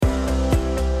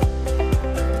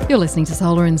You're listening to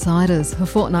Solar Insiders, a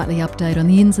fortnightly update on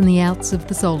the ins and the outs of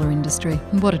the solar industry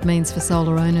and what it means for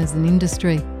solar owners and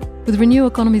industry. With Renew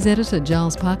Economy's editor,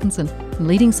 Giles Parkinson, and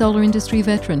leading solar industry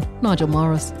veteran, Nigel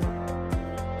Morris.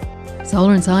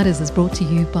 Solar Insiders is brought to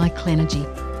you by Clenergy,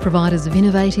 providers of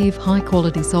innovative,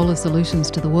 high-quality solar solutions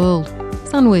to the world.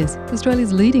 Sunwiz,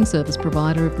 Australia's leading service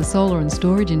provider of the solar and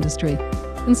storage industry.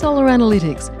 And Solar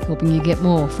Analytics, helping you get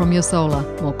more from your solar,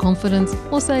 more confidence,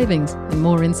 more savings and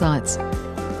more insights.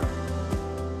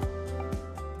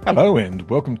 Hello and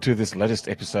welcome to this latest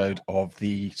episode of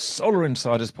the Solar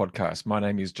Insiders podcast. My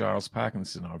name is Giles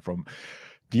Parkinson. I'm from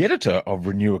the editor of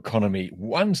Renew Economy,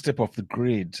 one step off the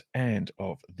grid and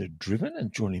of The Driven.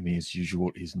 And joining me as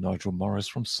usual is Nigel Morris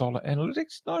from Solar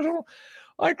Analytics. Nigel,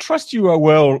 I trust you are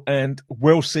well and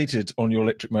well seated on your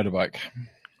electric motorbike.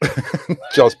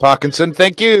 Giles Parkinson,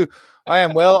 thank you. I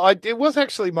am well. It was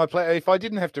actually my plan. If I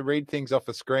didn't have to read things off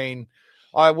the screen,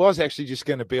 I was actually just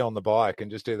going to be on the bike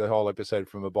and just do the whole episode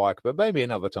from a bike, but maybe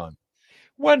another time.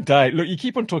 One day. Look, you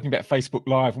keep on talking about Facebook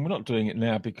Live, and we're not doing it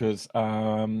now because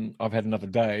I've had another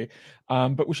day.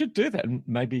 But we should do that, and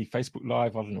maybe Facebook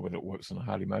Live. I don't know whether it works on a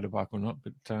Harley motorbike or not,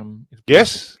 but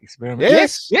yes, experiment.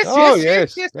 Yes, we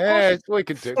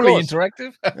can do. Fully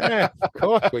interactive. Yeah, of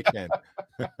course we can.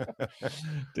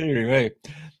 Dear me,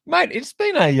 mate, it's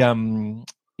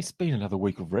been another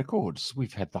week of records.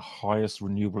 We've had the highest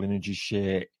renewable energy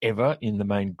share ever in the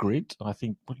main grid. I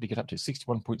think, what did we get up to?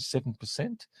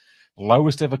 61.7%.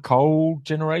 Lowest ever coal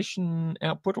generation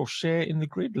output or share in the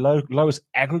grid. Lowest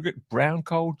aggregate brown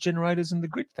coal generators in the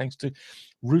grid, thanks to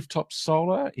rooftop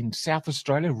solar in South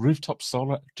Australia. Rooftop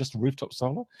solar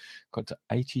got to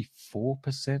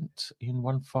 84% in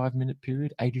 1 5-minute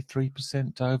period,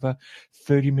 83% over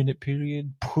 30-minute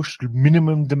period, pushed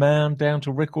minimum demand down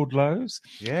to record lows.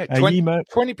 Yeah,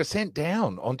 20%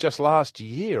 down on just last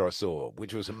year, I saw,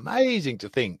 which was amazing to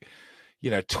think,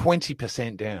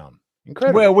 20% down.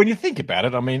 Incredible. Well, when you think about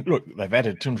it, I mean, look, they've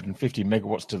added 250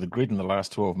 megawatts to the grid in the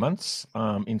last 12 months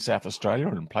in South Australia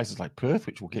and places like Perth,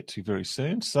 which we'll get to very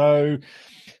soon. So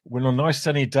when on a nice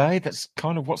sunny day, that's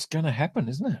kind of what's going to happen,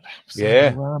 isn't it?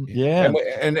 So, yeah.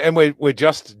 And we're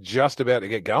just about to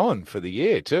get going for the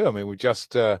year too. I mean, we're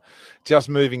just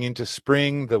moving into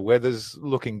spring. The weather's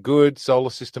looking good.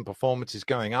 Solar system performance is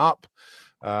going up.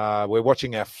 We're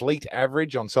watching our fleet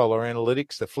average on Solar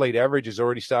Analytics. The fleet average is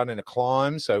already starting to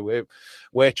climb, so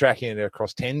we're tracking it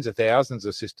across tens of thousands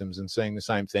of systems and seeing the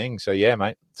same thing. So yeah,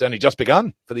 mate, it's only just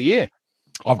begun for the year.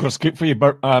 I've got a scoop for you,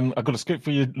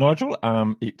 Nigel.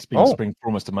 It's been spring for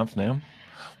almost a month now.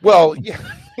 Well, yeah,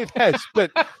 it has,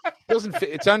 but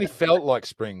it's only felt like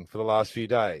spring for the last few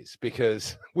days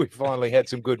because we finally had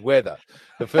some good weather.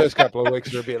 The first couple of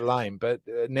weeks were a bit lame, but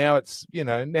now it's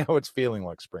feeling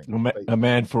like spring. A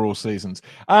man for all seasons.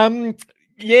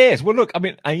 Yes. Well, look, I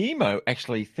mean, AEMO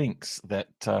actually thinks that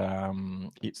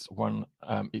it's going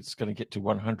to get to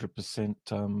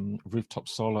 100% rooftop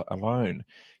solar alone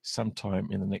sometime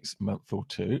in the next month or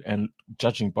two. And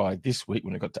judging by this week,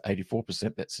 when it got to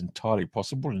 84%, that's entirely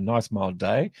possible. A nice mild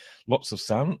day, lots of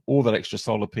sun, all that extra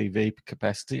solar PV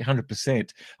capacity,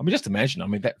 100%. I mean, just imagine. I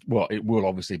mean, it will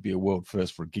obviously be a world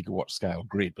first for a gigawatt scale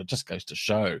grid, but it just goes to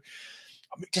show.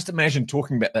 I mean, just imagine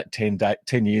talking about that 10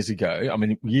 years ago. I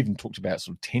mean, we even talked about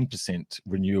sort of 10%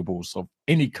 renewables of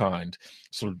any kind,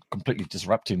 sort of completely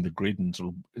disrupting the grid and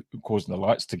sort of causing the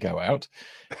lights to go out.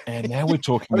 And now we're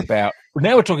talking about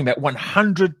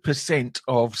 100%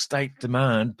 of state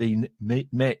demand being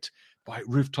met by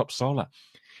rooftop solar.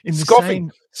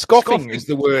 Scoffing is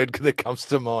the word that comes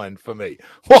to mind for me.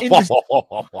 That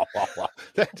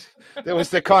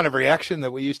was the kind of reaction that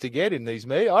we used to get in these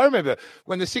meetings. I remember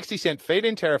when the 60-cent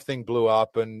feed-in tariff thing blew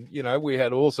up and, we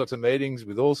had all sorts of meetings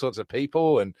with all sorts of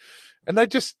people and they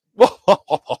just, of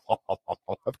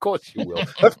course you will.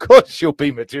 Of course you'll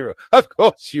be material. Of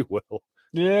course you will.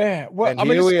 Yeah. Well,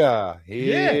 and here we are.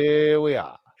 Here we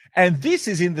are. And this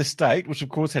is in the state, which of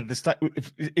course had the state.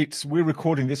 We're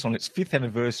recording this on its 5th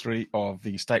anniversary of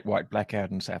the statewide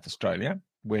blackout in South Australia,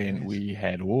 when we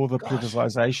had all the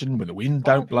politicization, when the wind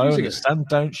don't blow and the sun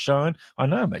don't shine. I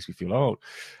know, it makes me feel old.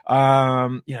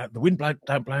 The wind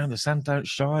don't blow and the sun don't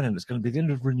shine, and it's going to be the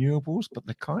end of renewables. But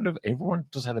everyone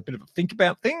just had a bit of a think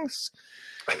about things.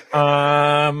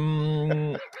 I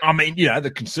mean,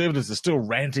 the Conservatives are still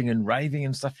ranting and raving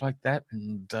and stuff like that.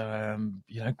 And,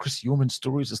 Chris Uhlmann's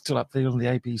stories are still up there on the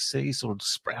ABC, sort of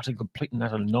sprouting complete and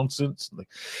utter nonsense. And the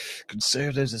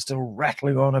Conservatives are still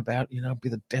rattling on about, be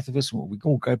the death of us, and we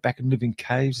all go back and live in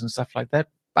caves and stuff like that.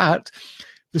 But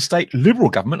the state Liberal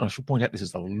government, I should point out this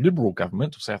is the Liberal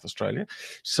government of South Australia,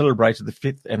 celebrated the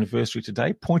 5th anniversary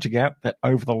today, pointing out that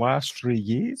over the last 3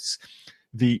 years,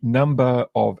 the number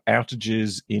of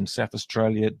outages in South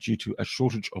Australia due to a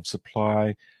shortage of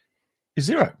supply is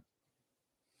 0.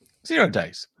 0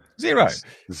 days. 0.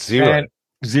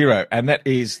 Zero. And that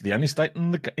is the only state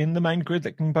in the main grid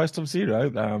that can boast of 0.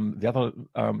 The other,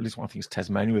 at least one, I think, is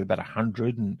Tasmania with about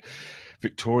 100, and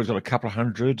Victoria's got a couple of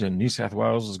hundred, and New South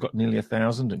Wales has got nearly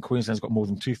 1,000, and Queensland's got more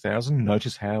than 2,000.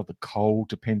 Notice how the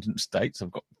coal-dependent states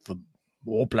have got the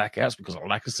more blackouts because of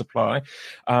lack of supply.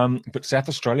 But South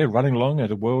Australia running along at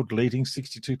a world-leading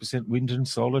 62% wind and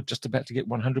solar, just about to get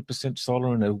 100%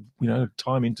 solar in a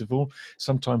time interval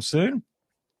sometime soon.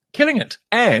 Killing it.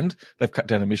 And they've cut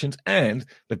down emissions, and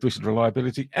they've boosted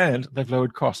reliability, and they've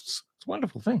lowered costs. It's a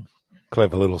wonderful thing.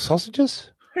 Clever little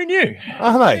sausages. Who knew?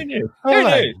 Are they? Who knew? Are Who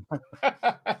they? knew?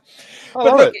 I But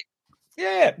love look, it.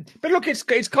 yeah, but look, it's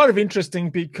kind of interesting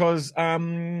because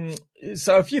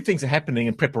so a few things are happening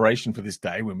in preparation for this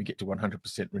day when we get to 100%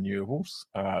 renewables,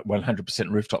 100%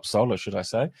 rooftop solar, should I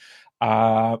say.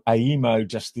 AEMO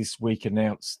just this week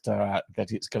announced that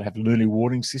it's going to have an early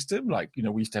warning system. Like, we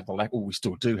used to have we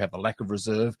still do have the lack of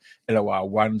reserve LOR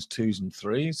 1s, 2s, and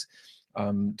 3s.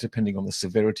 Depending on the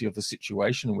severity of the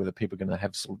situation and whether people are going to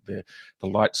have sort of the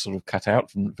lights sort of cut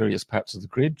out from various parts of the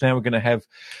grid. Now we're going to have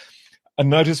a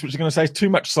notice which is going to say too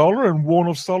much solar and warn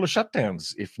of solar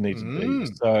shutdowns if needed be.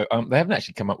 So they haven't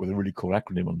actually come up with a really cool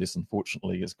acronym on this.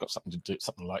 Unfortunately, it's got something to do,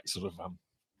 something like sort of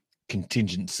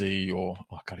contingency, or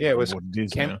I can't even remember what it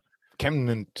is now.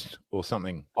 Camnant or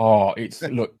something. Oh, it's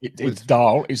dull.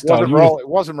 It's dull. It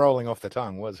wasn't rolling off the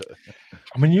tongue, was it?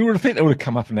 I mean, you would have think they would have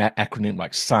come up in that acronym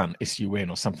like SUN, SUN,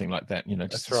 or something like that.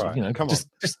 Just, that's right. Come on.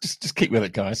 Just keep with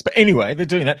it, guys. But anyway, they're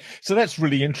doing that, so that's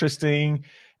really interesting.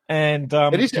 And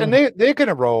it is, and they're going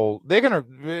to roll. They're going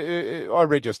to. I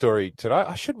read your story today.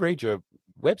 I should read your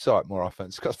website more often.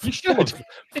 It's got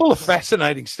full of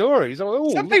fascinating stories.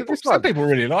 Some people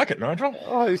really like it, Nigel.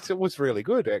 Oh, it was really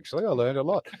good, actually. I learned a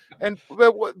lot. And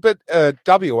but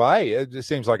WA, it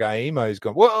seems like AEMO's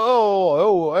gone,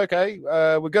 okay,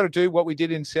 we've got to do what we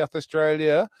did in South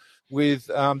Australia with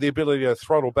the ability to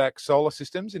throttle back solar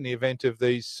systems in the event of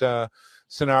these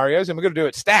scenarios, and we're going to do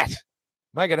it stat.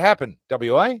 Make it happen,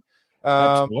 WA.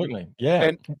 Absolutely,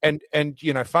 yeah. And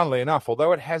funnily enough,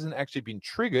 although it hasn't actually been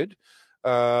triggered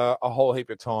a whole heap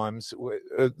of times,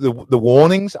 the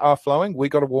warnings are flowing. We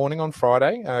got a warning on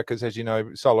Friday because, as you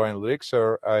know, Solar Analytics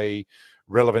are a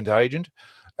relevant agent.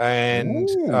 And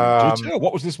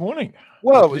what was this warning?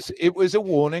 Well, it was a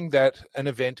warning that an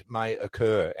event may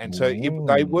occur, and so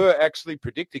they were actually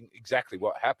predicting exactly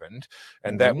what happened,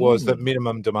 and that was that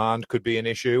minimum demand could be an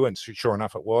issue, and sure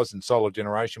enough, it was, and solar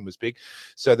generation was big.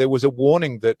 So there was a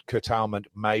warning that curtailment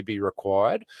may be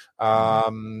required.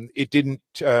 It didn't.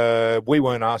 We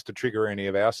weren't asked to trigger any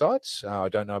of our sites. I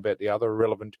don't know about the other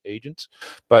relevant agents,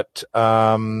 but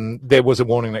there was a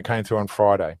warning that came through on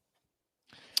Friday.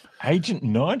 Agent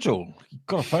Nigel,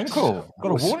 got a phone call, got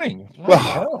a warning.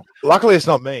 Well, luckily it's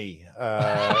not me.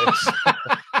 It's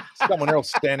someone else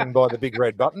standing by the big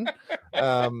red button.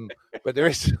 But there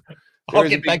is. I'll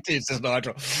get back to you, says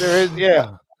Nigel. There is,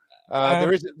 yeah.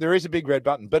 There is a big red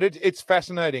button, but it's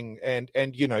fascinating, and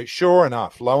sure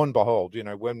enough, lo and behold,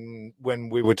 when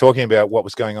we were talking about what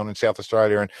was going on in South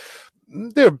Australia, and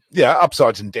there are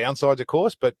upsides and downsides, of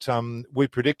course, but we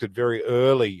predicted very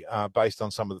early, based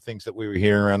on some of the things that we were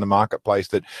hearing around the marketplace,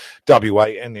 that WA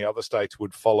and the other states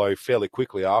would follow fairly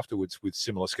quickly afterwards with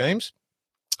similar schemes.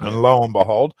 And lo and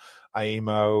behold,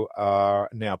 AEMO are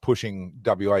now pushing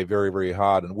WA very, very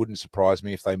hard, and it wouldn't surprise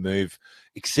me if they move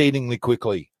exceedingly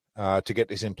quickly to get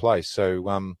this in place. So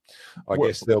I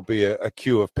guess there'll be a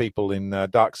queue of people in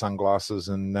dark sunglasses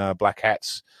and black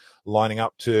hats lining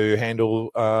up to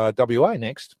handle WA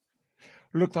next.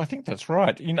 Look, I think that's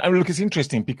right. Look, it's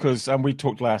interesting because we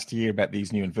talked last year about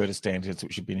these new inverter standards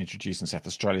which have been introduced in South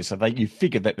Australia. So you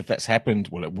figured that if that's happened,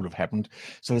 well, it would have happened.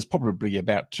 So there's probably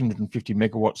about 250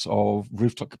 megawatts of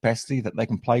rooftop capacity that they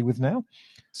can play with now.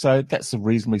 So that's a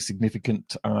reasonably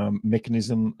significant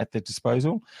mechanism at their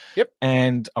disposal. Yep.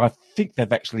 And I think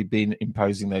they've actually been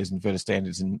imposing those inverter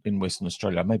standards in Western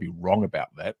Australia. I may be wrong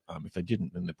about that. If they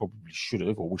didn't, then they probably should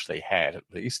have, or wish they had at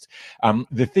least.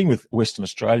 The thing with Western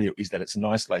Australia is that it's an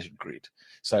isolated grid.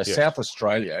 So yes. South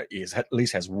Australia at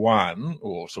least has one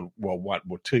or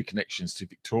two connections to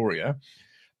Victoria.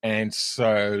 And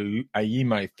so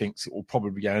AEMO thinks it will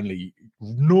probably only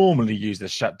normally use the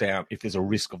shutdown if there's a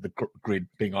risk of the grid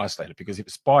being isolated, because if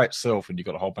it's by itself and you've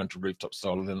got a whole bunch of rooftop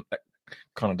solar, then that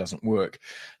kind of doesn't work,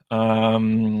 or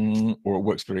it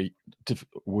works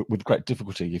with great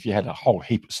difficulty. If you had a whole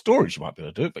heap of storage, you might be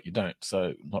able to do it, but you don't,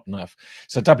 so not enough.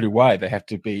 So WA, they have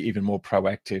to be even more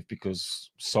proactive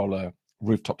because solar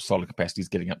rooftop solar capacity is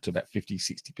getting up to about 50,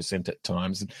 60% at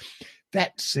times. And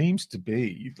that seems to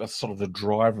be sort of the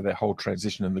driver of their whole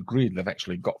transition in the grid. They've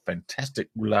actually got fantastic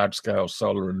large-scale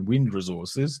solar and wind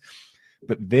resources,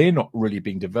 but they're not really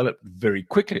being developed very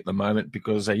quickly at the moment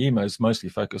because AEMO is mostly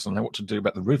focused on what to do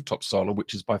about the rooftop solar,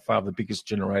 which is by far the biggest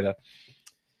generator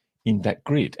in that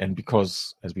grid. And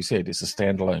because, as we said, it's a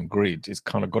standalone grid, it's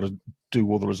kind of got to do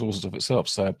all the resources of itself.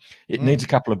 So it needs a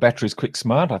couple of batteries quick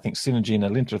smart. I think Synergy and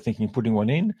Alinta are thinking of putting one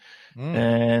in.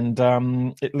 And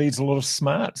it leads a lot of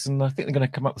smarts. And I think they're going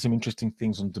to come up with some interesting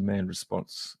things on demand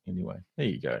response anyway. There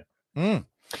you go.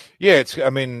 Yeah, it's. I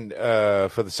mean,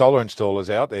 for the solar installers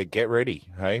out there, get ready,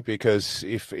 hey? Because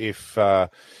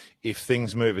if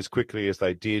things move as quickly as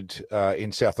they did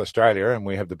in South Australia, and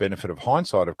we have the benefit of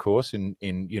hindsight, of course, in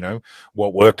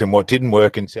what worked and what didn't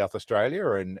work in South Australia,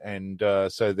 and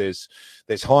so there's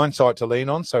hindsight to lean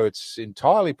on. So it's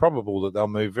entirely probable that they'll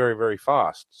move very, very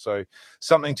fast. So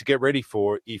something to get ready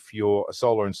for if you're a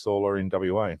solar installer in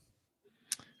WA.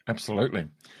 Absolutely.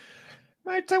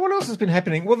 Mate, so what else has been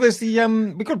happening? Well, there's the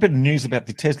we've got a bit of news about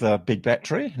the Tesla big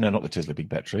battery. No, not the Tesla big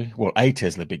battery. Well, a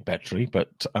Tesla big battery,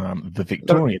 but the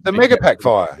Victorian, the Megapack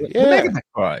fire. Yeah, the Megapack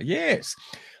fire. Yes.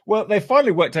 Well, they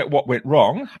finally worked out what went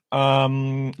wrong.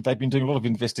 They've been doing a lot of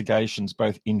investigations,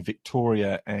 both in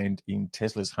Victoria and in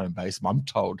Tesla's home base. I'm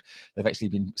told they've actually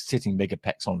been setting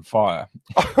Megapacks on fire.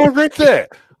 I read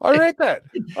that.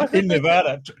 In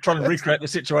Nevada, trying to recreate the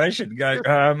situation.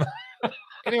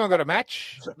 Anyone got a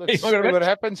match? Let's see what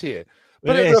happens here.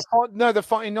 But Yes.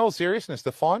 in all seriousness,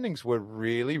 the findings were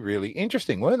really, really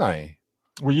interesting, weren't they?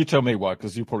 Well, you tell me why,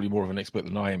 because you're probably more of an expert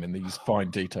than I am in these fine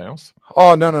details.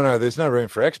 Oh, no. There's no room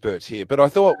for experts here. But I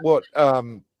thought what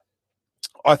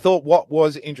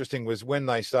was interesting was when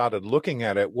they started looking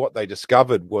at it, what they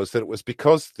discovered was that it was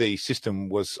because the system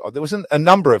was, there was a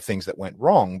number of things that went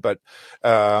wrong, but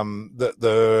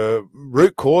the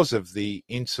root cause of the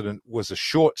incident was a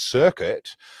short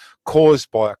circuit caused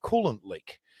by a coolant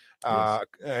leak. Yes.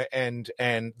 And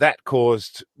that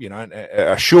caused,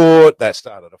 a short that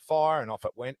started a fire, and off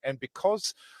it went. And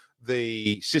because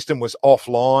the system was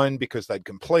offline because they'd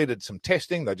completed some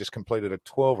testing. They just completed a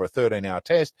 12 or a 13-hour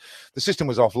test. The system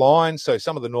was offline, so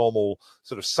some of the normal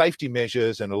sort of safety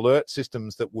measures and alert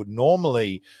systems that would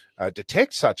normally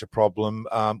detect such a problem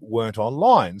weren't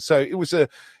online. So it was like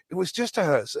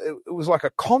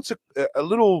a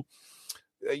little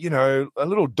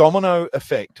domino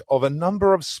effect of a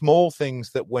number of small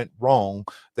things that went wrong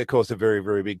that caused a very,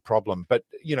 very big problem. But,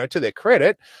 to their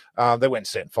credit, they went and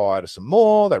set fire to some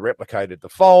more. They replicated the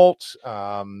fault.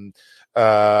 And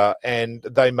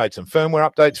they made some firmware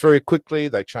updates very quickly.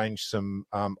 They changed some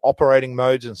operating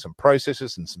modes and some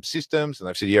processes and some systems. And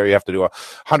they've said, you have to do a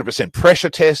 100% pressure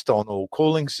test on all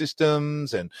cooling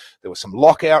systems. And there were some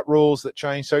lockout rules that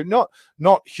changed. So not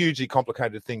hugely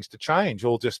complicated things to change,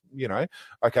 all just,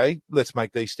 okay, let's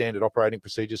make these standard operating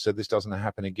procedures so this doesn't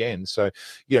happen again. So,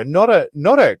 not a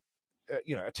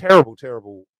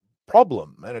terrible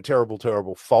problem and a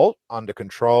terrible fault, under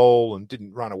control, and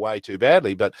didn't run away too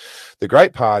badly. But the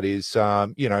great part is,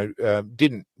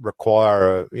 didn't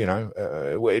require,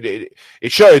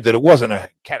 it showed that it wasn't a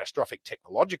catastrophic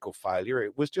technological failure.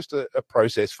 It was just a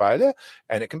process failure,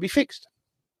 and it can be fixed.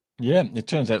 Yeah, it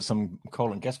turns out some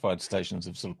coal and gas-fired stations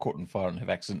have sort of caught on fire and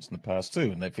have accidents in the past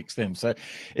too, and they fix them. So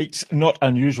it's not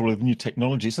unusual with new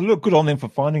technology. So look, good on them for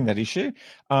finding that issue.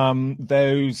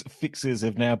 Those fixes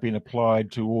have now been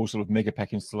applied to all sort of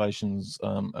Megapack installations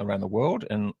around the world,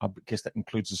 and I guess that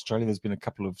includes Australia. There's been a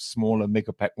couple of smaller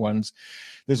Megapack ones.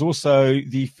 There's also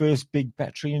the first big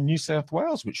battery in New South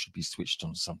Wales, which should be switched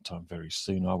on sometime very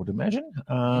soon, I would imagine.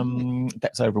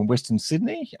 That's over in Western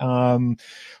Sydney,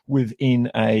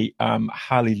 within a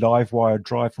Harley Livewire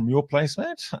drive from your place,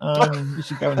 Matt. You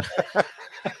should go and...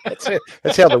 That's it.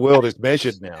 That's how the world is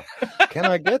measured now. Can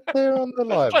I get there on the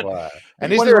Livewire?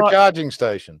 And is there a charging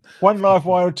station? One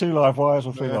Livewire, two Livewires,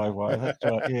 or three Livewires. That's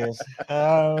right. Yes.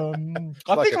 I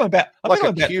think I'm about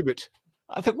a cubit.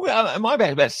 I think am I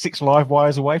about 6 live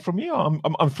wires away from you?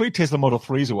 I'm 3 Tesla Model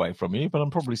 3s away from you, but I'm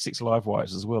probably 6 live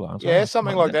wires as well, aren't I? Yeah,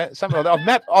 something like that. Something like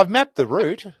that. I've mapped the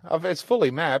route. It's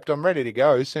fully mapped. I'm ready to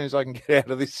go as soon as I can get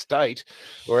out of this state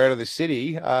or out of this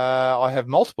city. I have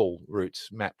multiple routes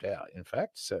mapped out, in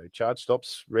fact. So charge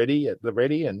stops ready at the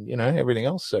ready, and everything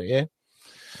else. So yeah.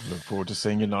 Look forward to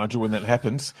seeing you, Nigel, when that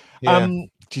happens. Yeah.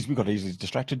 Geez, we got easily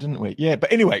distracted, didn't we? Yeah, but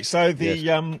anyway, so the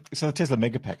Yes. so the Tesla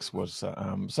Megapacks was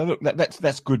so look,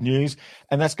 that's good news,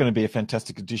 and that's going to be a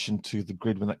fantastic addition to the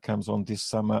grid when that comes on this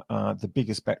summer. The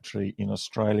biggest battery in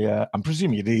Australia. I'm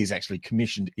presuming it is actually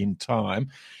commissioned in time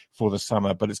for the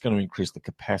summer, but it's going to increase the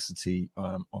capacity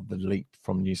of the Leap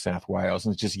from New South Wales,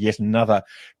 and it's just yet another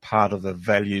part of the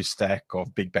value stack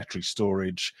of big battery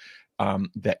storage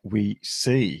that we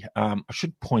see. I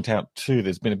should point out too,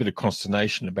 there's been a bit of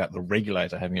consternation about the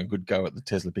regulator having a good go at the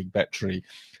Tesla big battery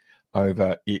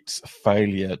over its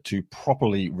failure to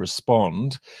properly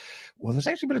respond. Well, there's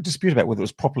actually been a dispute about whether it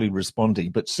was properly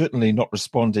responding, but certainly not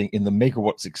responding in the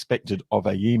megawatts expected of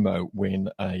AEMO when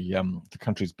the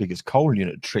country's biggest coal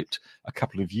unit tripped a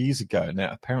couple of years ago.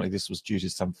 Now, apparently this was due to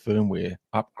some firmware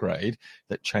upgrade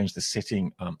that changed the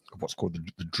setting of what's called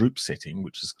the droop setting,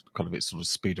 which is kind of its sort of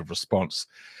speed of response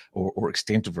or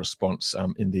extent of response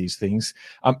in these things.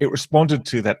 It responded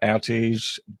to that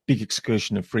outage, big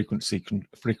excursion of frequency.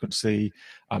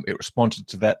 It responded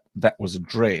to that. That was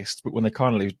addressed, but when they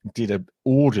kindly did an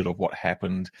audit of what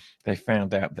happened, they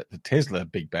found out that the Tesla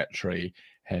big battery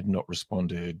had not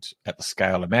responded at the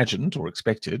scale imagined or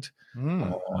expected.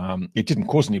 It didn't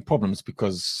cause any problems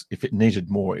because if it needed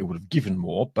more, it would have given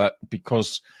more. But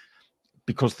because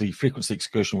the frequency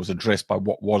excursion was addressed by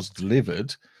what was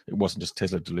delivered, it wasn't just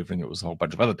Tesla delivering, it was a whole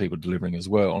bunch of other people delivering as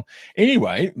well.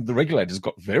 Anyway, the regulators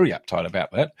got very uptight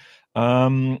about that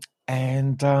and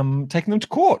taking them to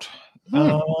court.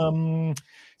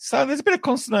 So there's a bit of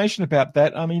consternation about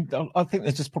that. I mean, I think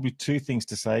there's just probably two things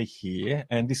to say here,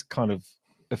 and this kind of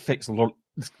affects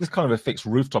this kind of affects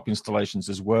rooftop installations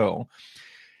as well.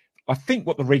 I think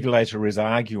what the regulator is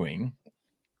arguing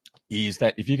is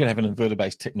that if you're going to have an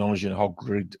inverter-based technology and a whole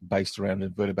grid based around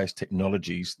inverter-based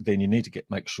technologies, then you need to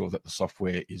make sure that the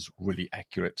software is really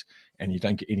accurate and you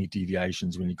don't get any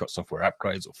deviations when you've got software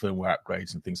upgrades or firmware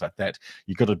upgrades and things like that.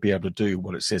 You've got to be able to do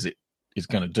what it says it is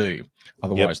going to do.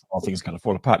 Otherwise, the whole thing's going to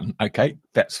fall apart. And okay,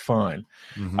 that's fine.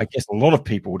 I guess a lot of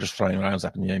people were just throwing their arms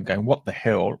up in the air and going, what the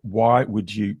hell? Why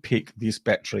would you pick this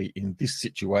battery in this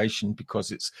situation?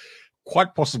 Because it's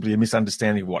quite possibly a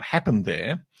misunderstanding of what happened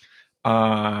there.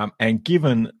 And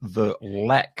given the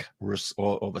lack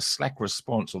or the slack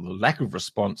response or the lack of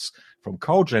response from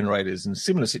coal generators in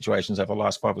similar situations over the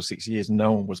last 5 or 6 years,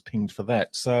 no one was pinged for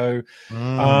that. So,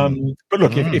 but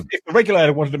look, if the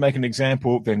regulator wanted to make an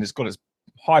example, then it's got its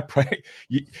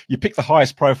you pick the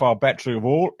highest profile battery of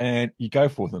all and you go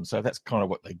for them. So that's kind of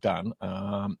what they've done.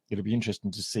 It'll be interesting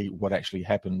to see what actually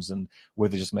happens and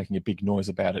whether just making a big noise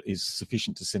about it is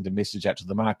sufficient to send a message out to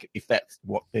the market, if that's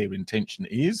what their intention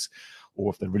is,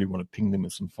 or if they really want to ping them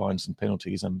with some fines and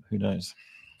penalties, and who knows.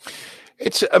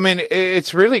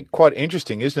 It's really quite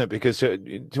interesting, isn't it? Because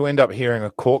to end up hearing a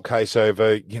court case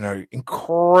over,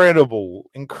 incredible,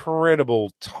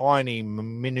 tiny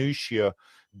minutiae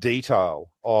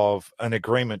detail of an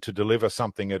agreement to deliver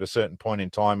something at a certain point in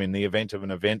time in the event of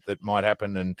an event that might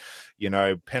happen, and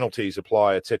penalties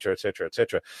apply, etc., etc.,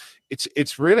 etc.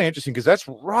 It's really interesting because that's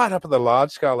right up at the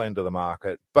large scale end of the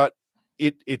market, but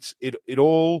it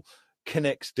all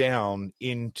connects down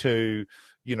into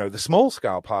the small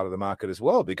scale part of the market as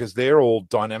well, because they're all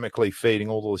dynamically feeding,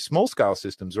 all the small scale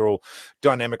systems are all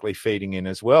dynamically feeding in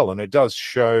as well, and it does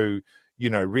show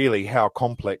really how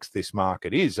complex this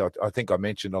market is. I think I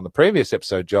mentioned on the previous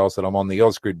episode, Giles, that I'm on the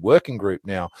Ausgrid working group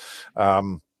now,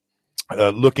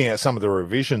 looking at some of the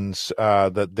revisions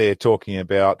that they're talking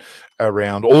about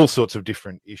around all sorts of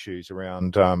different issues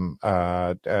around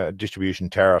distribution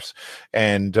tariffs.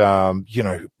 And,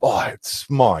 it's,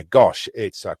 my gosh,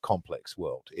 it's a complex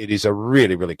world. It is a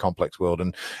really, really complex world.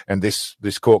 And this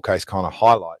court case kind of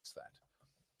highlights that.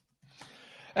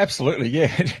 Absolutely,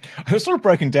 yeah. It's sort of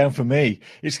broken down for me.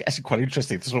 It's actually quite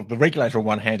interesting. Sort of the regulator on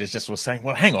one hand is just sort of saying,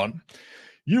 well, hang on,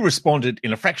 you responded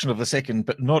in a fraction of a second,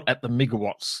 but not at the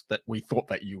megawatts that we thought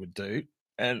that you would do.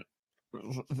 And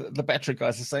the battery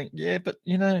guys are saying, yeah, but,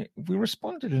 we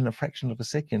responded in a fraction of a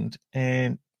second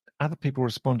and other people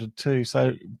responded too.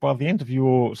 So by the end of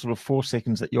your sort of 4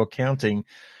 seconds that you're counting,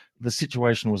 the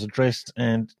situation was addressed.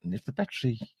 And if the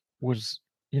battery was,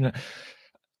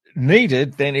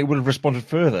 needed, then it would have responded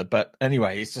further. But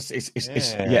anyway, it's as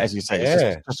you say,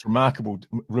 it's just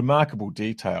remarkable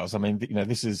details. I mean,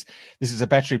 this is a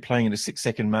battery playing in a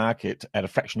 6-second market at a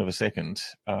fraction of a second.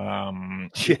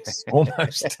 It's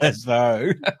almost as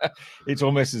though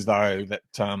that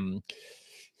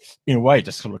in a way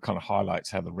just sort of kind of highlights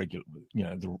how the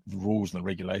the rules and the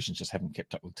regulations just haven't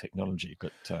kept up with technology.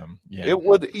 But it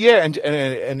would, and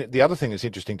the other thing that's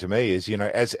interesting to me is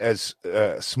as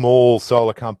small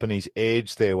solar companies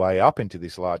edge their way up into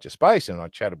this larger space, and I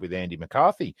chatted with Andy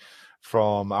McCarthy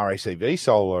from RACV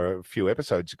Solar a few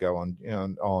episodes ago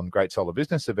on Great Solar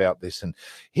Business about this, and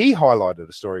he highlighted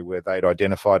a story where they'd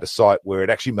identified a site where it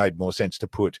actually made more sense to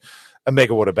put a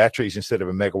megawatt of batteries instead of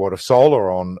a megawatt of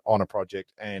solar on a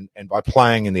project, and by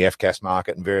playing in the FCAS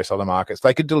market and various other markets,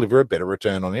 they could deliver a better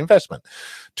return on investment.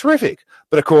 Terrific.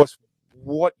 But of course,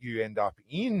 what you end up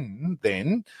in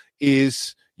then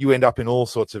is you end up in all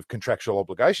sorts of contractual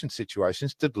obligation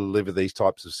situations to deliver these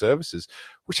types of services,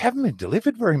 which haven't been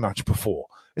delivered very much before.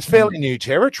 It's fairly new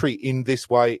territory in this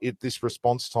way, this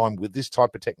response time with this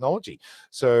type of technology.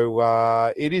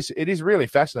 So it is really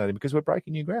fascinating because we're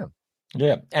breaking new ground.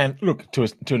 Yeah, and look, to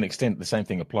an extent, the same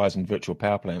thing applies in virtual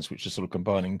power plants, which are sort of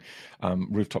combining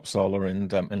rooftop solar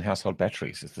and household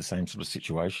batteries. It's the same sort of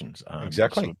situations.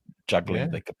 Exactly. Sort of juggling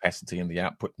the capacity and the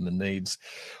output and the needs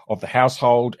of the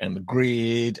household and the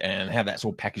grid, and how that's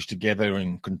all packaged together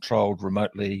and controlled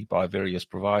remotely by various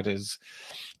providers,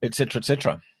 etc.,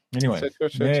 etc. Anyway,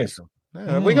 yes.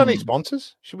 Have we got any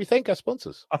sponsors? Should we thank our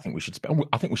sponsors? I think we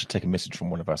should take a message from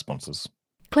one of our sponsors.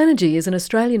 Clenergy is an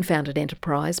Australian-founded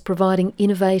enterprise providing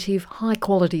innovative,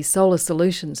 high-quality solar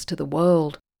solutions to the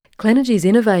world. Clenergy's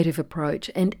innovative approach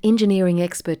and engineering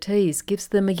expertise gives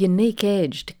them a unique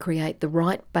edge to create the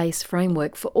right base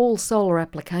framework for all solar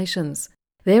applications.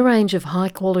 Their range of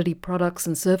high-quality products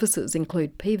and services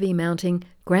include PV mounting,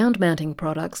 ground mounting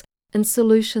products, and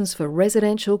solutions for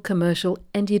residential, commercial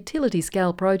and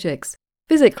utility-scale projects.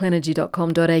 Visit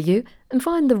clenergy.com.au and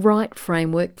find the right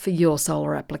framework for your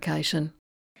solar application.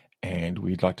 And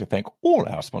we'd like to thank all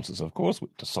our sponsors, of course,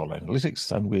 to Solar Analytics,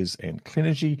 SunWiz and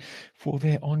Clenergy, for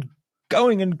their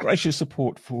ongoing and gracious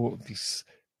support for this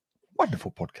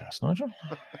wonderful podcast, Nigel.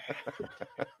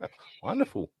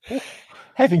 Wonderful.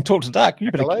 Having talked to Doug,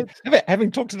 you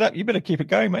better keep it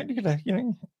going, mate. You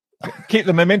gotta, keep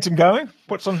the momentum going.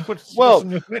 What's on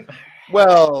your plate?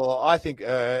 Well, I think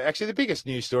actually the biggest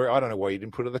news story, I don't know why you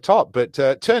didn't put it at the top, but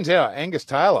turns out Angus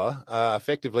Taylor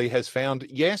effectively has found,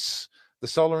 yes, the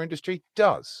solar industry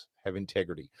does have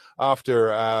integrity.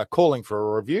 After calling for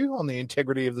a review on the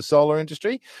integrity of the solar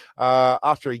industry,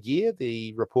 after a year,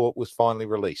 the report was finally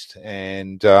released.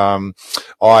 And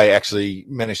I actually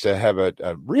managed to have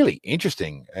a really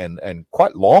interesting and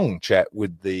quite long chat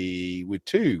with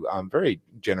two very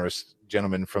generous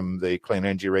gentlemen from the Clean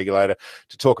Energy Regulator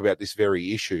to talk about this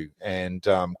very issue, and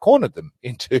cornered them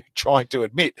into trying to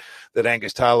admit that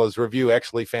Angus Taylor's review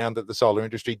actually found that the solar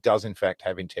industry does in fact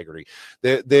have integrity.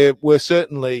 There were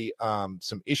certainly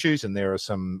some issues, and there are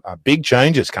some big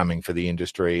changes coming for the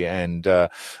industry, and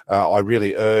I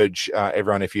really urge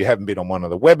everyone, if you haven't been on one of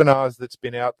the webinars that's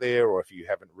been out there, or if you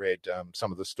haven't read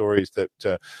some of the stories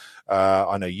that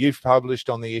I know you've published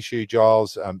on the issue,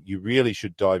 Giles, you really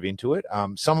should dive into it.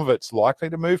 Some of it's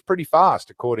likely to move pretty fast,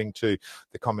 according to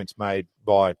the comments made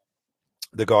by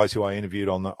the guys who I interviewed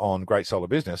on Great Solar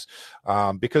Business,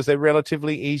 because they're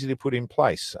relatively easy to put in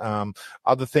place.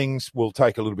 Other things will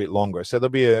take a little bit longer. So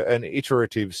there'll be an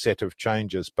iterative set of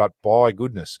changes, but by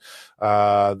goodness,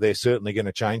 they're certainly going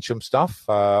to change some stuff.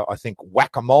 I think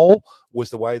whack-a-mole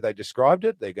was the way they described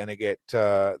it. They're going to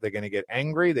get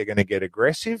angry, they're going to get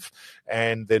aggressive,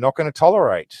 and they're not going to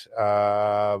tolerate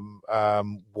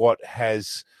what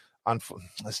has.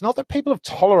 It's not that people have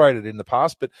tolerated in the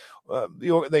past, but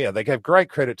they gave great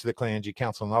credit to the Clean Energy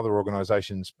Council and other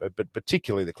organisations, but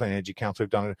particularly the Clean Energy Council, who've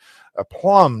done a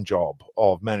plum job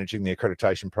of managing the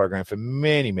accreditation program for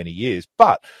many, many years.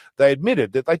 But they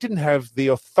admitted that they didn't have the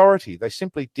authority. They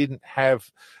simply didn't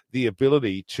have the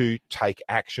ability to take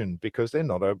action because they're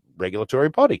not a regulatory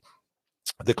body.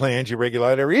 The Clean Energy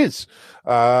Regulator is.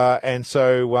 And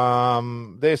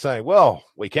so they're saying, well,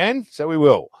 we can, so we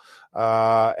will.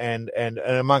 And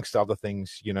amongst other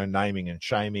things, naming and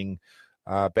shaming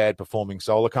bad performing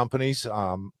solar companies,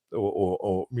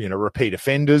 or repeat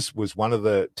offenders was one of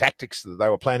the tactics that they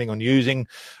were planning on using.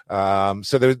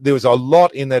 So there was a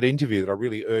lot in that interview that I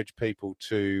really urge people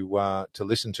to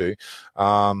listen to.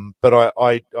 But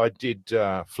I did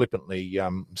flippantly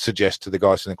suggest to the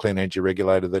guys in the Clean Energy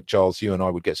Regulator that, Giles, you and I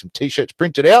would get some T-shirts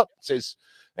printed out. It says,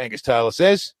 Angus Taylor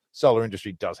says, solar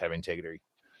industry does have integrity.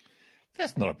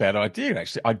 That's not a bad idea,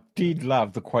 actually. I did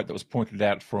love the quote that was pointed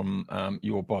out from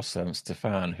your boss,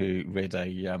 Stefan, who read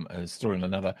a story on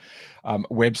another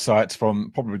website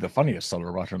from probably the funniest solar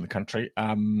writer in the country,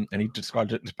 and he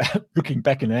described it looking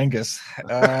back in Angus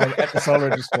at the solar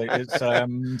industry.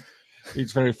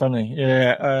 It's very funny,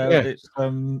 yeah.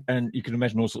 And you can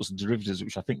imagine all sorts of derivatives,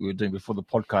 which I think we were doing before the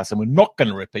podcast, and we're not going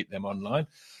to repeat them online.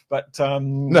 But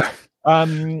no.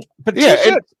 But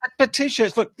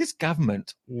T-shirts. Look, this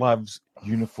government loves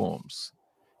uniforms.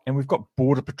 And we've got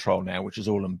Border Patrol now, which is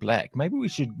all in black. Maybe we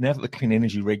should, now that the Clean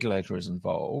Energy Regulator is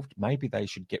involved, maybe they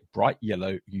should get bright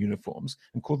yellow uniforms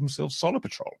and call themselves Solar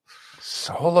Patrol.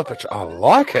 Solar Patrol. I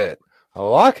like it. I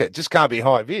like it. Just can't be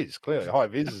high vis. Clearly, high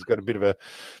vis has got a bit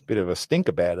of a stink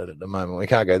about it at the moment. We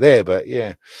can't go there, but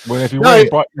yeah. Well, if you're wearing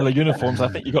bright yellow uniforms, I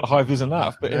think you've got high vis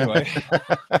enough. But anyway,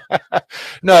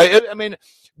 no. I mean,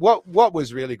 what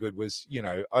was really good was, you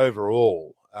know,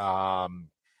 overall.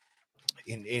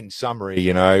 In summary,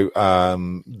 you know,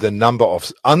 the number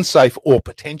of unsafe or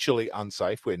potentially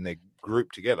unsafe when they're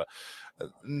grouped together,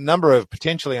 number of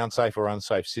potentially unsafe or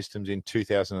unsafe systems in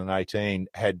 2018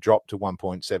 had dropped to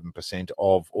 1.7%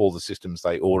 of all the systems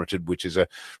they audited, which is a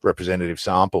representative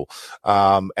sample.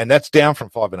 And that's down from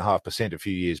 5.5% a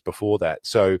few years before that.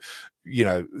 So, you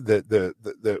know, the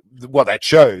what that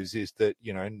shows is that,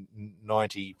 you know,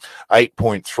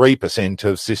 98.3%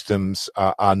 of systems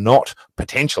are not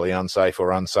potentially unsafe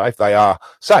or unsafe. They are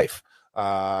safe.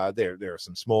 There are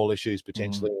some small issues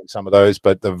potentially in some of those,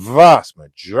 but the vast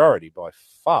majority by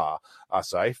far are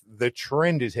safe. The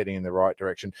trend is heading in the right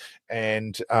direction,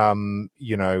 and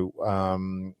you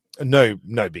know, no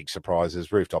big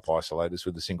surprises. Rooftop isolators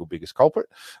were the single biggest culprit,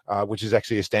 which is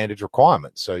actually a standard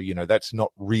requirement. So, you know, that's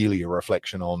not really a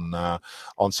reflection on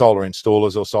solar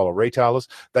installers or solar retailers.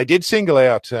 They did single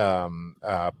out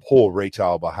poor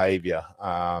retail behaviour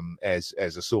as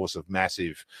a source of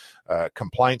massive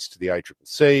complaints to the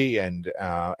ACCC,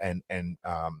 and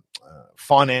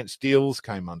finance deals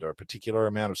came under a particular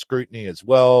amount of scrutiny as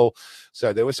well.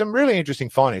 So there was some really interesting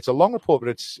findings. It's a long report, but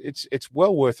it's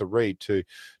well worth a read to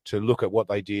look at what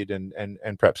they did and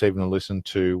perhaps even listen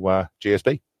to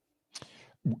GSB.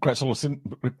 Great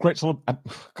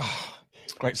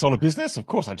solar business. Of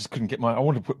course, I just couldn't get I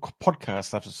wanted to put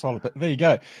podcasts after solar, but there you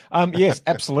go. Yes,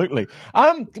 absolutely.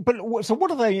 But so what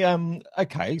are they?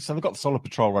 Okay, so they've got the Solar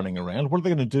Patrol running around. What are they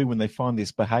going to do when they find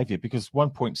this behaviour? Because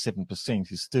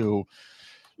 1.7% is still,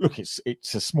 look, it's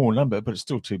a small number, but it's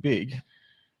still too big.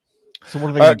 So what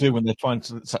are they going to do when they find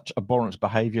such abhorrent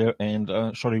behaviour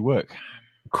and shoddy work?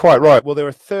 Quite right. Well, there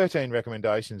are 13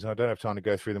 recommendations. I don't have time to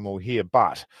go through them all here,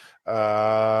 but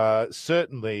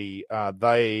certainly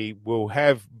they will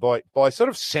have, by sort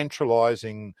of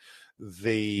centralising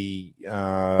the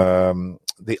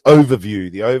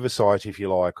overview, the oversight, if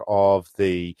you like, of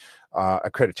the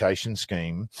accreditation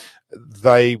scheme,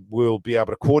 they will be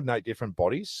able to coordinate different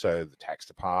bodies. So the tax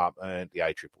department, the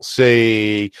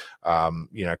ACCC,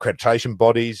 you know, accreditation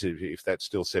bodies, if that's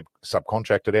still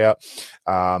subcontracted out,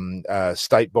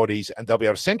 state bodies, and they'll be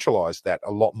able to centralise that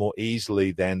a lot more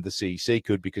easily than the CEC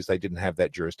could, because they didn't have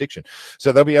that jurisdiction.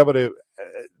 So they'll be able to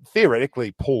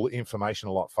theoretically pull information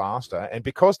a lot faster, and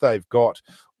because they've got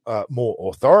more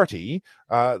authority,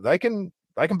 they can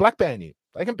black ban you.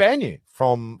 They can ban you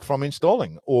from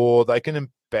installing, or they can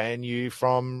ban you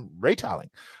from retailing.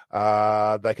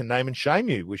 They can name and shame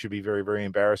you, which would be very, very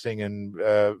embarrassing. And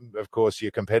of course,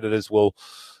 your competitors will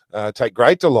take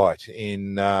great delight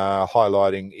in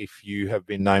highlighting if you have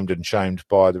been named and shamed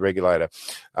by the regulator.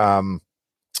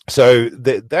 So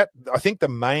that I think the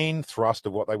main thrust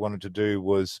of what they wanted to do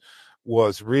was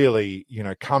really, you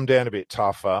know, come down a bit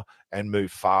tougher and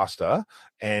move faster,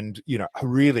 and, you know,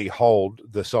 really hold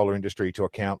the solar industry to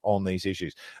account on these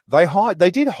issues. They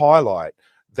did highlight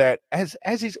that, as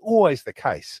is always the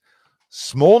case,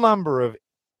 small number of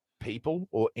people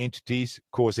or entities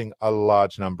causing a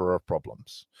large number of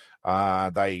problems.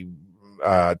 They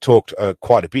talked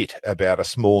quite a bit about a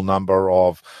small number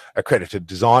of accredited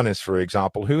designers, for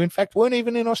example, who in fact weren't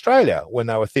even in Australia when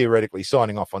they were theoretically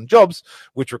signing off on jobs,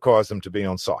 which requires them to be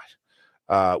on site,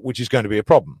 which is going to be a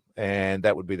problem. And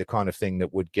that would be the kind of thing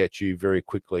that would get you very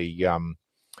quickly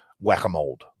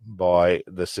whack-a-moled by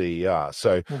the CER.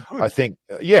 So I think,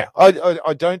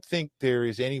 I don't think there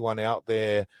is anyone out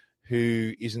there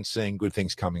who isn't seeing good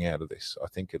things coming out of this. I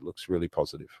think it looks really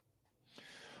positive.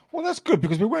 Well, that's good,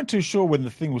 because we weren't too sure when the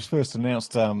thing was first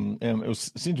announced.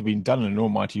 It seemed to be done in an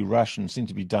almighty rush and seemed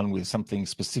to be done with something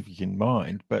specific in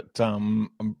mind. But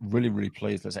I'm really, really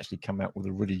pleased that's actually come out with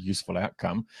a really useful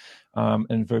outcome,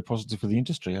 and very positive for the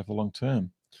industry over the long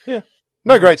term. Yeah.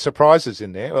 No great surprises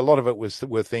in there. A lot of it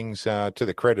were things to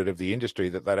the credit of the industry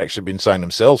that they'd actually been saying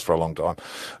themselves for a long time.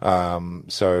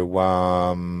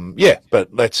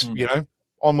 But let's, you know,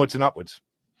 onwards and upwards.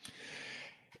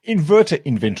 Inverter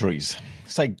inventories.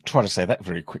 Try to say that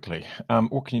very quickly.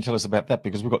 What can you tell us about that?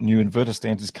 Because we've got new inverter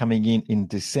standards coming in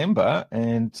December,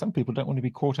 and some people don't want to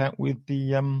be caught out with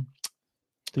the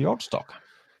old stock.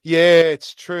 Yeah,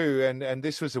 it's true, and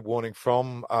this was a warning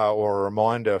from or a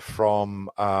reminder from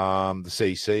the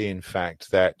CC, in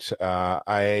fact, that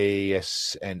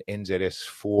AAS and NZS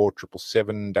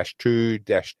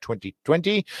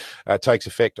 4777-2-2020 takes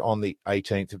effect on the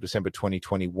 18th of December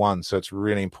 2021. So it's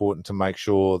really important to make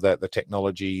sure that the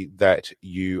technology that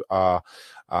you are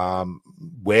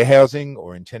warehousing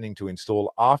or intending to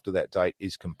install after that date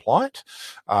is compliant.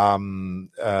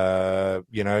 It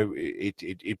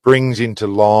brings into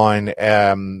line the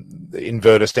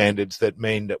inverter standards that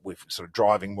mean that we're sort of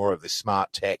driving more of the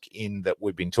smart tech in that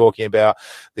we've been talking about,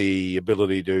 the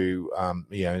ability to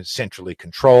centrally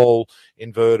control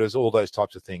inverters, all those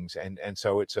types of things, and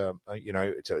so it's a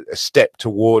step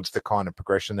towards the kind of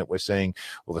progression that we're seeing,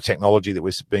 or the technology that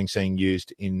we're seeing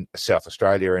used in South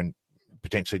Australia and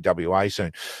potentially WA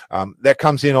soon. That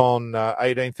comes in on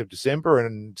 18th of December,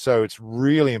 and so it's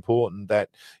really important that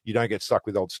you don't get stuck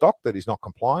with old stock that is not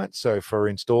compliant. So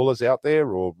for installers out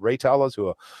there or retailers who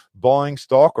are buying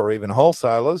stock, or even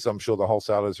wholesalers, I'm sure the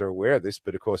wholesalers are aware of this,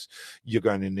 but of course you're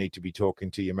going to need to be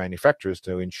talking to your manufacturers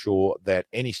to ensure that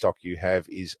any stock you have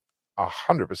is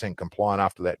 100% compliant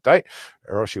after that date,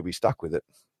 or else you'll be stuck with it.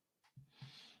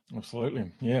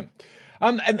 Absolutely, yeah.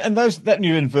 And that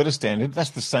new inverter standard, that's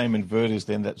the same inverters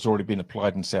then that's already been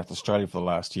applied in South Australia for the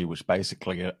last year, which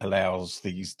basically allows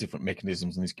these different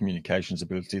mechanisms and these communications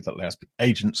ability that allows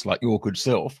agents like your good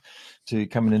self to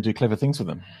come in and do clever things with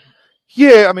them.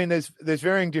 Yeah, I mean, there's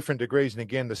varying different degrees, and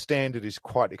again, the standard is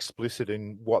quite explicit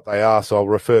in what they are, so I'll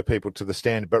refer people to the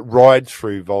standard. But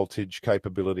ride-through voltage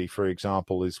capability, for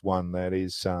example, is one that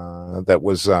is that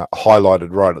was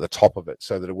highlighted right at the top of it,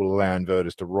 so that it will allow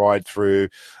inverters to ride through.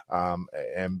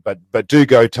 But do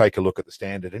go take a look at the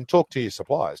standard and talk to your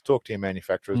suppliers, talk to your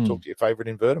manufacturers, talk to your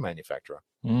favourite inverter manufacturer.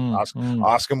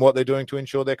 Ask them what they're doing to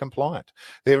ensure they're compliant.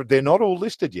 They're not all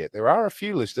listed yet. There are a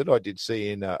few listed. I did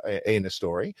see in a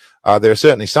story. There are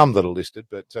certainly some that are listed,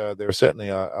 but there are certainly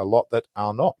a lot that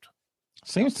are not.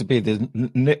 Seems to be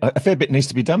a fair bit needs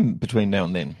to be done between now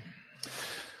and then.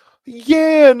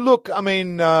 Yeah, and look, I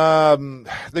mean,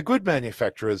 the good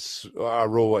manufacturers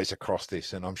are always across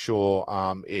this, and I'm sure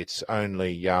it's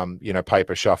only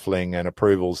paper shuffling and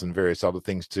approvals and various other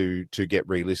things to get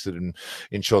relisted and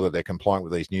ensure that they're compliant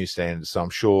with these new standards. So I'm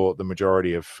sure the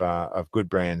majority of good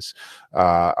brands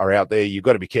are out there. You've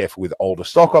got to be careful with older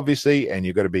stock, obviously, and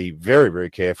you've got to be very,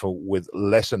 very careful with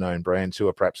lesser known brands who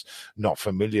are perhaps not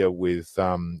familiar with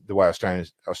the way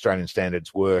Australian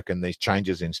standards work and these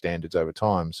changes in standards over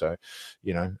time. So,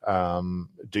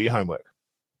 do your homework.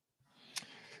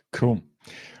 Cool.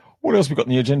 What else we got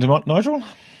on the agenda, Nigel?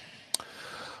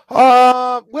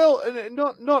 Well,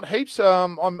 not heaps.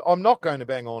 I'm not going to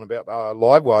bang on about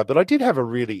Livewire, but I did have a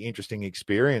really interesting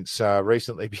experience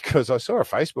recently, because I saw a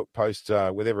Facebook post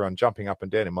with everyone jumping up and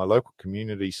down in my local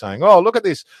community saying, "Oh, look at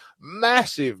this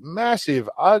massive,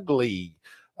 ugly,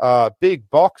 big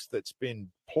box that's been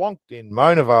plonked in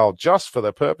Mona Vale just for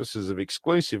the purposes of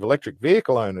exclusive electric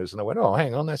vehicle owners." And I went, "Oh,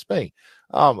 hang on, that's me.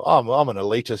 I'm an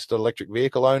elitist electric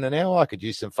vehicle owner now. I could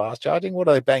use some fast charging. What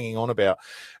are they banging on about?"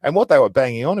 And what they were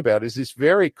banging on about is this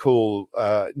very cool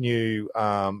new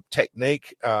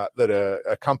technique that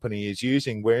a company is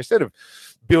using, where instead of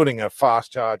building a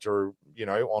fast charger,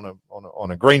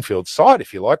 on a greenfield site,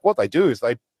 if you like, what they do is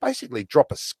they basically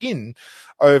drop a skin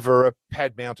over a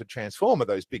pad-mounted transformer,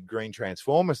 those big green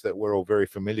transformers that we're all very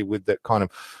familiar with, that kind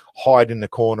of hide in the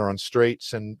corner on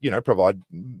streets and, provide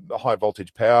high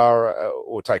voltage power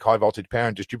or take high voltage power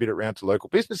and distribute it around to local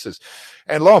businesses.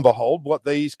 And lo and behold, what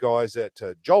these guys at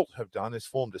Jolt have done is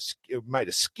made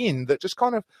a skin that just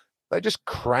they just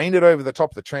crane it over the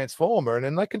top of the transformer, and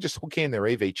then they can just hook in their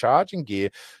EV charging gear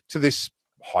to this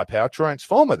high power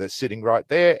transformer that's sitting right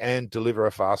there and deliver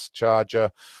a fast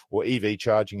charger or EV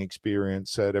charging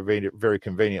experience at a very, very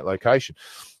convenient location.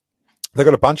 They've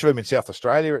got a bunch of them in South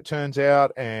Australia, it turns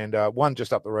out, and one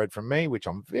just up the road from me, which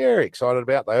I'm very excited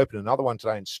about. They opened another one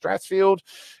today in Strathfield.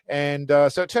 And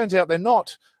so it turns out they're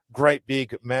not great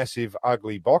big massive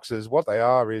ugly boxes. What they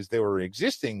are is there were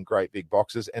existing great big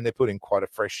boxes, and they're putting quite a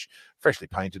freshly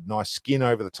painted nice skin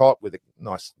over the top with a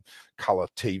nice color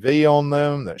TV on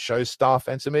them that shows stuff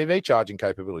and some EV charging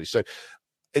capabilities. So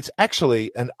it's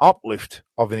actually an uplift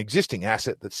of an existing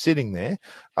asset that's sitting there,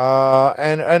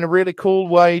 and a really cool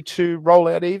way to roll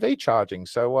out EV charging.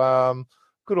 So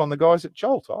good on the guys at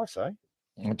Jolt, I say.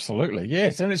 Absolutely,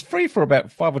 yes, and it's free for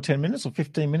about 5 or 10 minutes or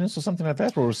 15 minutes or something like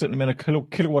that, or a certain amount of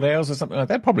kilowatt hours or something like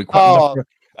that. Probably quite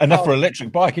enough for an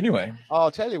electric bike, anyway. I'll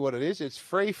tell you what it is. It's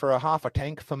free for a half a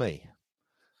tank for me.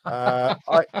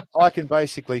 I can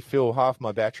basically fill half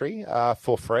my battery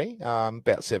for free,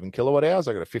 about 7 kilowatt hours.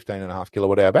 I got a 15.5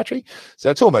 kilowatt hour battery, so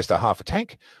it's almost a half a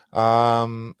tank,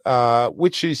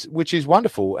 which is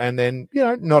wonderful. And then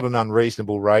not an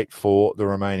unreasonable rate for the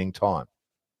remaining time.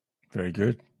 Very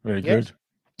good, very good.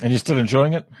 And you're still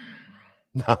enjoying it?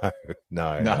 No.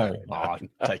 Oh,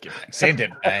 take it back. Send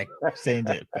it back. Send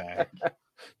it back.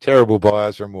 Terrible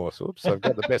buyer's remorse. Oops, I've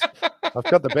got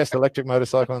the best electric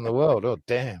motorcycle in the world. Oh,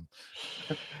 damn.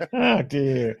 Oh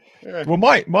dear. Well,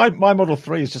 my Model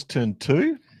 3 has just turned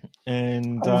 2,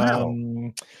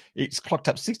 and it's clocked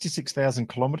up 66,000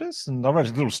 kilometres. And I wrote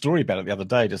a little story about it the other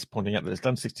day, just pointing out that it's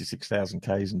done 66,000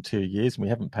 Ks in 2 years, and we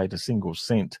haven't paid a single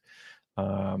cent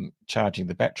charging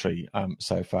the battery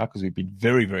so far, because we've been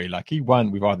very, very lucky. One,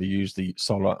 we've either used the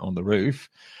solar on the roof,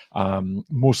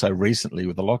 more so recently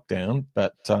with the lockdown,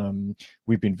 but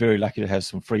we've been very lucky to have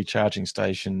some free charging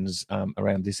stations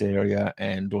around this area,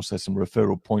 and also some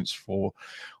referral points on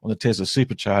the Tesla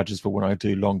superchargers for when I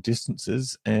do long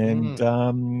distances. And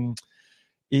but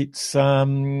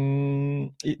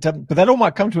that all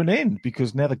might come to an end,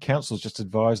 because now the council's just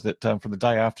advised that from the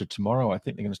day after tomorrow, I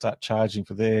think they're going to start charging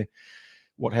for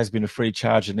what has been a free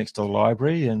charger next to the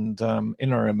library. And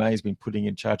NRMA has been putting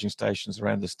in charging stations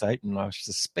around the state, and I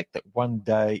suspect that one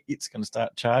day it's going to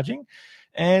start charging.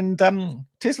 And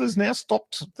Tesla's now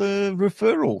stopped the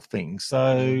referral thing,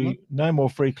 so no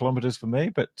more free kilometres for me.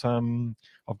 But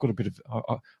I've got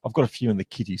I've got a few in the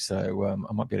kitty, so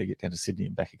I might be able to get down to Sydney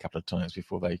and back a couple of times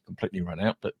before they completely run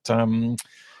out. But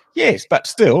yes, but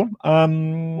still.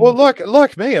 Well,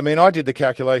 like me, I mean, I did the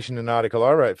calculation in an article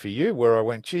I wrote for you, where I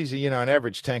went, geez, an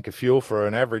average tank of fuel for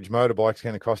an average motorbike is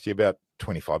going to cost you about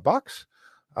 $25.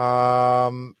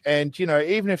 And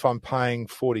even if I'm paying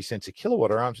 40 cents a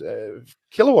kilowatt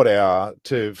hour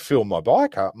to fill my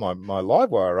bike up, my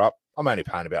live wire up, I'm only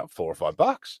paying about $4 or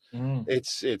 $5.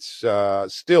 It's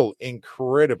still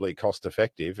incredibly cost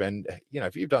effective. And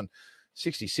if you've done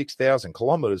 66,000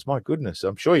 kilometers, my goodness,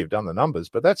 I'm sure you've done the numbers,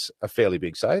 but that's a fairly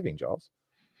big saving, Giles.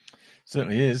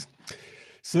 Certainly is,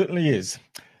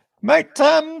 mate.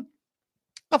 I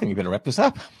think we better wrap this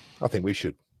up. I think we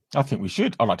should. I'd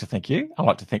like to thank you. I'd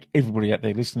like to thank everybody out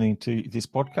there listening to this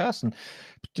podcast, and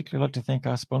particularly like to thank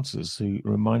our sponsors who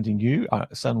are reminding you,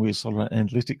 Sunweir Solar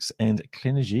Analytics and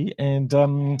Clenergy.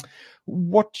 And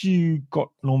what you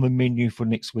got on the menu for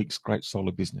next week's Great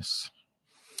Solar Business?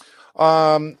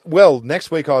 Well,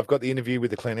 next week I've got the interview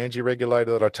with the Clean Energy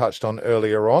Regulator that I touched on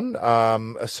earlier on.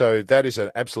 So that is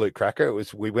an absolute cracker.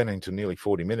 We went into nearly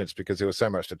 40 minutes because there was so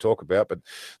much to talk about, but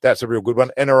that's a real good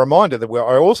one. And a reminder that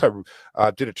I also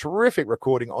did a terrific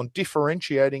recording on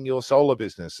differentiating your solar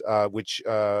business, which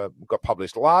got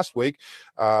published last week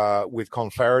with Con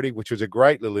Flaherty, which was a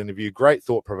great little interview, great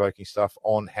thought-provoking stuff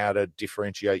on how to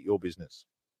differentiate your business.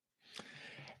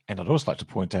 And I'd also like to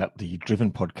point out the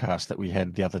Driven podcast that we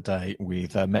had the other day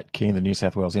with Matt Keane, the New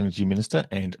South Wales Energy Minister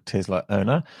and Tesla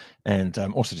owner. And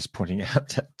also just pointing out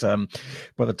that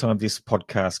by the time this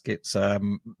podcast gets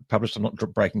published, I'm not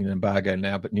breaking an embargo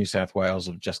now, but New South Wales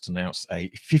have just announced a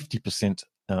 50%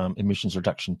 emissions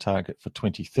reduction target for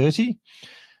 2030,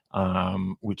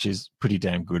 which is pretty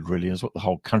damn good, really, is what the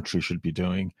whole country should be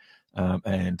doing.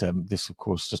 This, of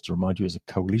course, just to remind you, is a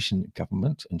coalition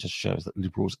government, and just shows that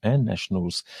Liberals and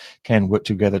Nationals can work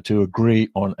together to agree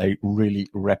on a really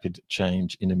rapid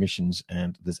change in emissions.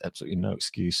 And there's absolutely no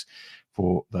excuse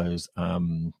for those.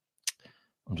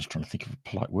 I'm just trying to think of a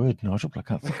polite word, Nigel, but I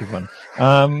can't think of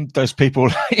one. Those people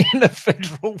in the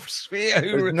federal sphere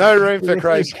There's no room for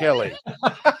Craig Kelly.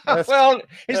 Well,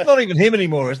 it's not even him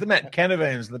anymore. It's the Matt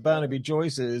Canavans, the Barnaby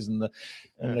Joyces, and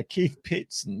the Keith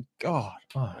Pitts, and God,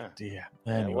 oh dear.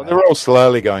 Anyway. Well, they're all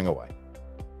slowly going away.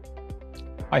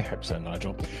 I hope so,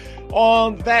 Nigel.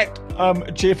 On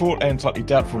that cheerful and slightly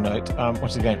doubtful note,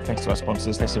 once again, thanks to our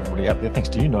sponsors, thanks to everybody out there, thanks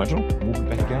to you, Nigel. We'll be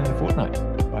back again in a fortnight.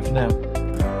 Bye for now.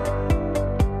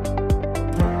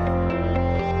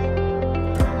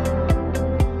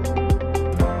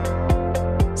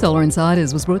 Solar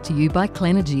Insiders was brought to you by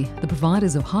Clenergy, the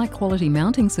providers of high-quality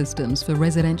mounting systems for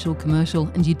residential, commercial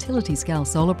and utility-scale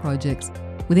solar projects.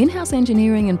 With in-house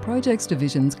engineering and projects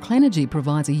divisions, Clenergy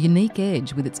provides a unique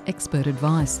edge with its expert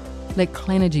advice. Let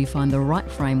Clenergy find the right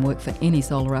framework for any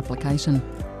solar application.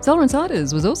 Solar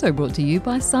Insiders was also brought to you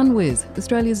by Sunweir,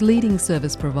 Australia's leading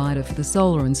service provider for the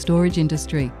solar and storage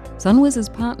industry. Sunweir's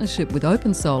partnership with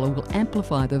OpenSolar will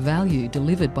amplify the value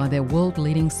delivered by their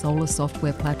world-leading solar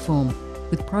software platform.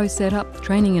 With pro setup,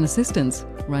 training and assistance,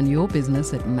 run your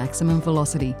business at maximum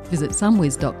velocity. Visit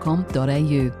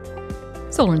sunweir.com.au.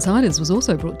 Solar Insiders was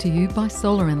also brought to you by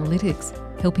Solar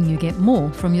Analytics. helping you get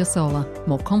more from your solar.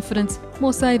 More confidence,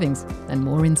 more savings and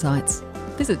more insights.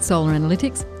 Visit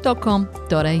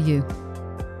solaranalytics.com.au.